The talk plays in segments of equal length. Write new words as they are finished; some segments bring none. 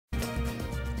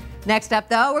Next up,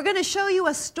 though, we're going to show you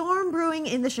a storm brewing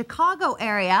in the Chicago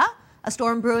area, a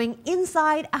storm brewing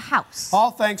inside a house. All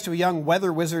thanks to a young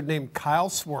weather wizard named Kyle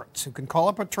Swartz, who can call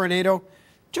up a tornado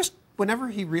just whenever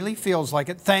he really feels like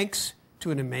it, thanks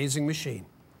to an amazing machine.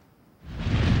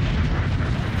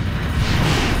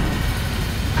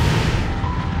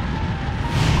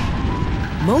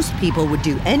 Most people would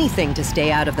do anything to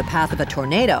stay out of the path of a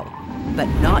tornado, but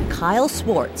not Kyle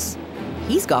Swartz.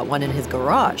 He's got one in his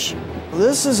garage.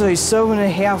 This is a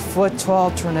 7.5-foot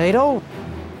tall tornado.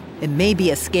 It may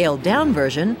be a scaled-down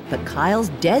version, but Kyle's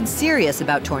dead serious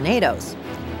about tornadoes.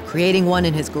 Creating one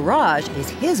in his garage is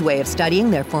his way of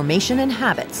studying their formation and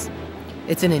habits.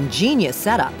 It's an ingenious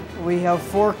setup. We have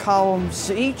 4 columns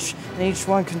each, and each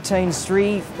one contains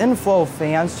 3 inflow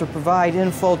fans to provide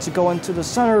inflow to go into the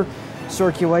center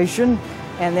circulation,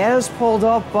 and that is pulled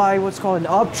up by what's called an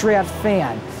updraft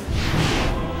fan.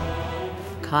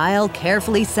 Kyle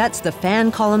carefully sets the fan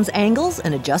columns' angles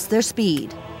and adjusts their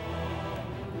speed.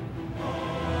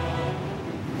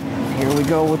 Here we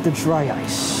go with the dry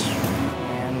ice.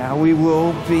 And now we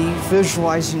will be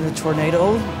visualizing the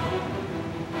tornado.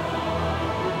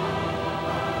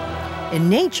 In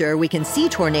nature, we can see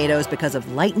tornadoes because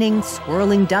of lightning,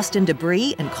 swirling dust and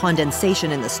debris, and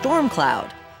condensation in the storm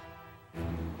cloud.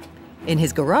 In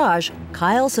his garage,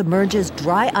 Kyle submerges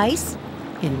dry ice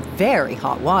in very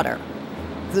hot water.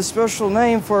 The special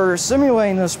name for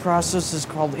simulating this process is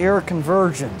called air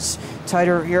convergence.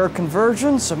 Tighter air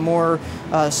convergence, a more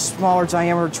smaller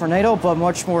diameter tornado, but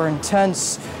much more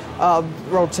intense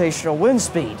rotational wind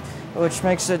speed, which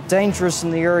makes it dangerous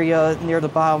in the area near the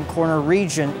bottom corner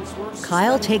region.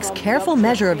 Kyle takes careful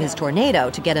measure of his tornado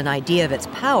to get an idea of its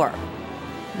power,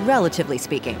 relatively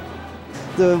speaking.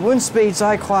 The wind speeds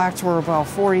I clocked were about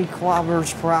 40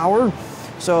 kilometers per hour.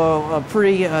 So a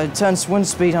pretty intense wind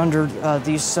speed under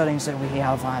these settings that we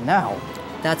have on now.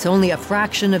 That's only a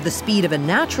fraction of the speed of a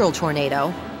natural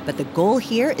tornado, but the goal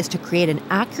here is to create an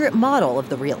accurate model of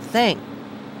the real thing.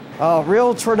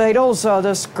 Real tornadoes,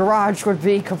 this garage would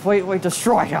be completely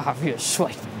destroyed,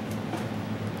 obviously.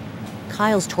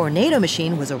 Kyle's tornado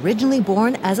machine was originally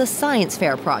born as a science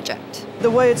fair project. The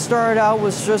way it started out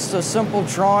was just a simple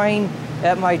drawing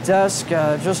at my desk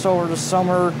just over the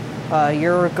summer a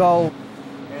year ago.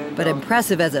 But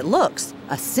impressive as it looks,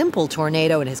 a simple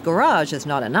tornado in his garage is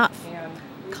not enough.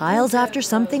 Kyle's after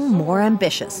something more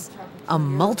ambitious, a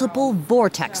multiple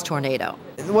vortex tornado.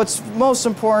 What's most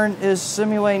important is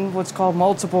simulating what's called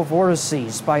multiple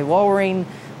vortices by lowering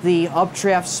the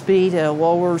updraft speed at a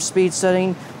lower speed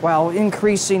setting while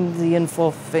increasing the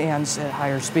inflow fans at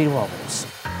higher speed levels.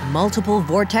 Multiple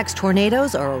vortex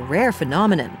tornadoes are a rare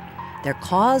phenomenon. They're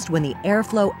caused when the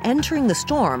airflow entering the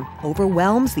storm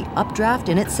overwhelms the updraft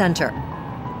in its center.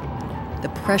 The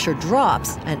pressure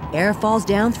drops and air falls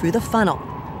down through the funnel,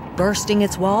 bursting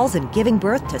its walls and giving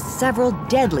birth to several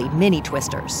deadly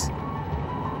mini-twisters.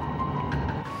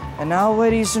 And now,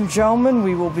 ladies and gentlemen,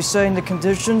 we will be setting the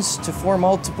conditions to form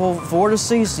multiple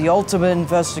vortices, the ultimate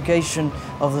investigation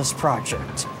of this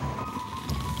project.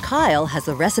 Kyle has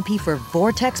the recipe for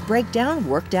vortex breakdown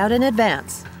worked out in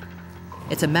advance.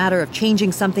 It's a matter of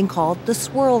changing something called the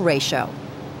swirl ratio.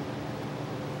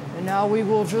 And now we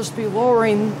will just be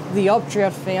lowering the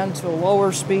updraft fan to a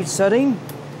lower speed setting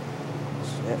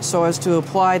so as to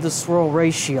apply the swirl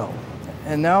ratio.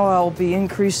 And now I'll be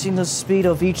increasing the speed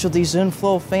of each of these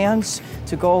inflow fans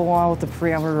to go along with the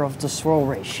parameter of the swirl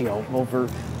ratio over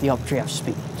the updraft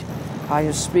speed.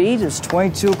 Highest speed is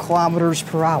 22 kilometers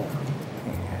per hour.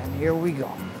 And here we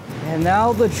go. And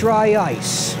now the dry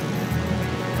ice.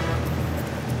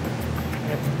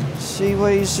 See,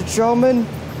 ladies and gentlemen,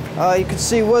 you can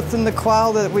see within the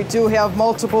cloud that we do have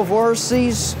multiple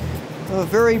vortices.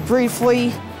 Very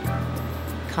briefly,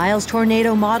 Kyle's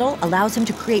tornado model allows him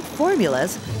to create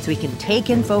formulas so he can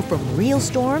take info from real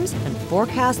storms and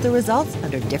forecast the results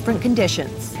under different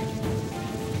conditions.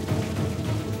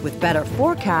 With better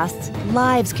forecasts,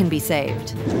 lives can be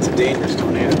saved. It's a dangerous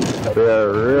tornado.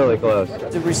 We're really close.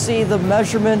 to receive the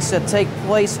measurements that take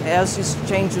place as these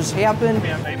changes happen. We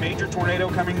have a major tornado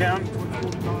coming down.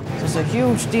 It's a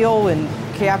huge deal in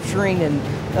capturing and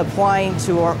applying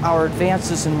to our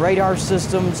advances in radar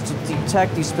systems to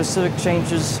detect these specific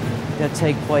changes that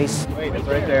take place. Wait, it's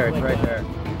right there, it's right there.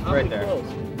 It's right there.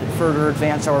 Further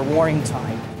advance our warning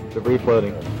time. Debris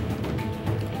floating.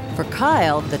 For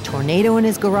Kyle, the tornado in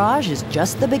his garage is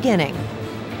just the beginning.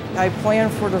 I plan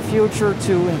for the future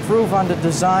to improve on the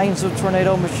designs of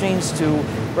tornado machines to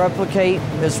replicate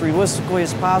as realistically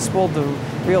as possible the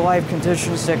real-life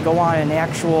conditions that go on in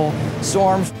actual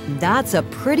storms. That's a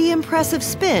pretty impressive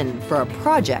spin for a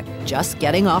project just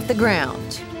getting off the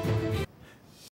ground.